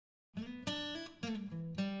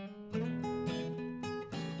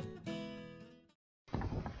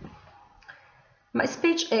My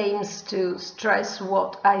speech aims to stress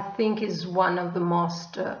what I think is one of the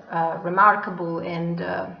most remarkable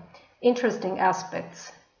and interesting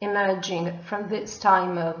aspects emerging from this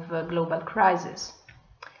time of global crisis.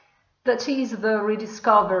 That is the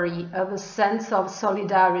rediscovery of a sense of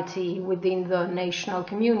solidarity within the national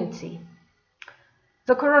community.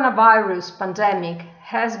 The coronavirus pandemic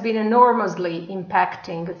has been enormously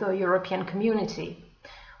impacting the European community,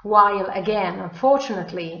 while again,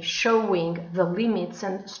 unfortunately, showing the limits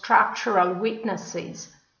and structural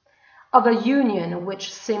weaknesses of a union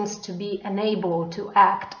which seems to be unable to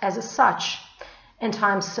act as such in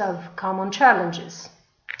times of common challenges.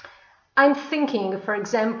 I'm thinking, for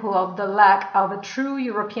example, of the lack of a true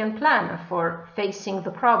European plan for facing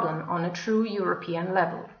the problem on a true European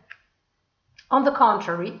level. On the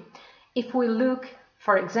contrary, if we look,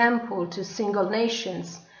 for example, to single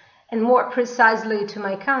nations, and more precisely to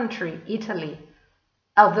my country, Italy,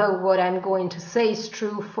 although what I'm going to say is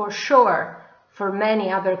true for sure for many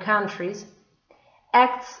other countries,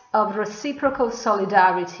 acts of reciprocal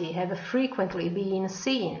solidarity have frequently been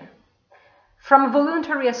seen. From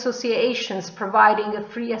voluntary associations providing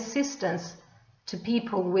free assistance to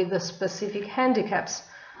people with specific handicaps,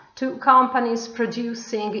 to companies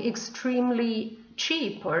producing extremely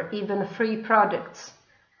cheap or even free products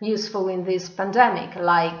useful in this pandemic,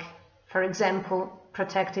 like, for example,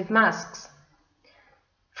 protective masks.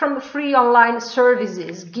 From free online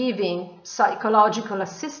services giving psychological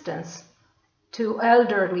assistance to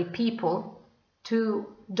elderly people, to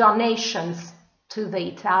donations to the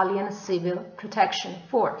Italian Civil Protection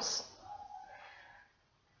Force.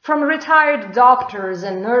 From retired doctors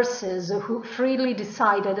and nurses who freely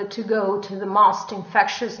decided to go to the most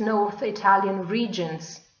infectious North Italian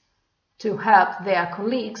regions to help their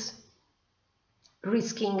colleagues,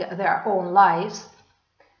 risking their own lives,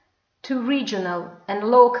 to regional and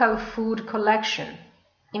local food collection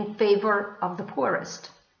in favor of the poorest.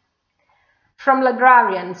 From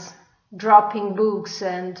librarians dropping books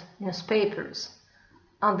and newspapers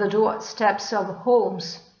on the doorsteps of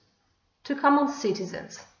homes, to common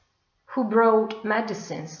citizens who brought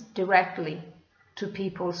medicines directly to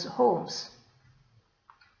people's homes.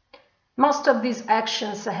 Most of these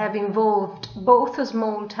actions have involved both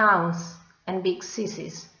small towns and big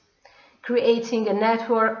cities, creating a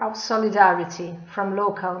network of solidarity from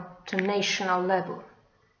local to national level.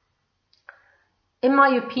 In my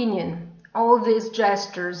opinion, all these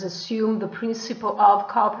gestures assume the principle of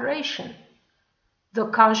cooperation, the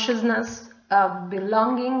consciousness of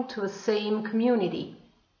belonging to the same community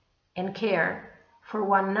and care for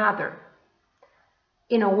one another.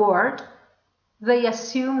 In a word, they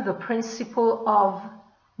assume the principle of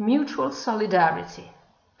mutual solidarity,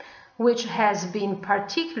 which has been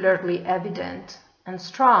particularly evident and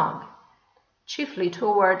strong, chiefly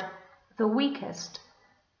toward the weakest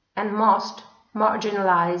and most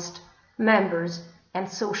marginalized members and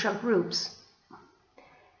social groups.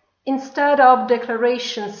 Instead of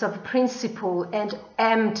declarations of principle and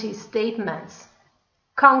empty statements,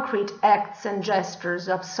 concrete acts and gestures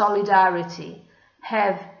of solidarity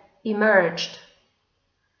have emerged.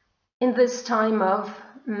 In this time of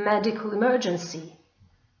medical emergency,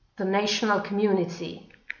 the national community,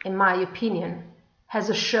 in my opinion,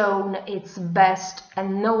 has shown its best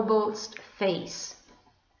and noblest face.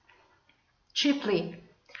 Chiefly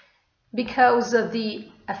because the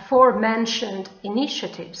aforementioned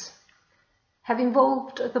initiatives have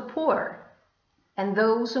involved the poor and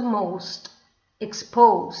those most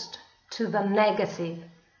exposed to the negative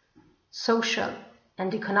social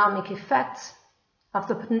and economic effects of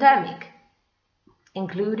the pandemic,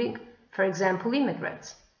 including, for example,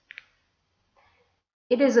 immigrants.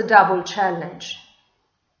 It is a double challenge.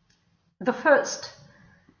 The first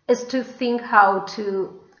is to think how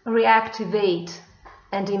to reactivate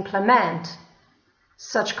and implement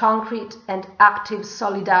such concrete and active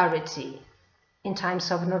solidarity in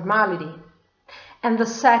times of normality. And the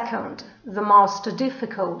second, the most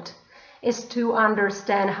difficult, is to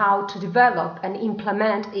understand how to develop and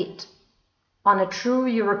implement it on a true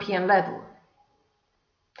European level,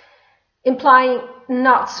 implying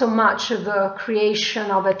not so much the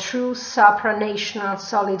creation of a true supranational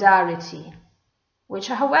solidarity, which,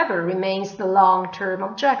 however, remains the long-term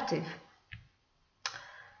objective,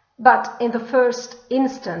 but in the first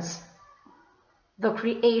instance, the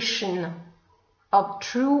creation of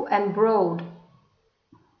true and broad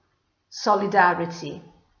solidarity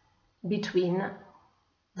between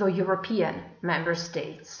the European member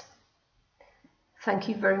states. Thank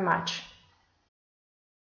you very much.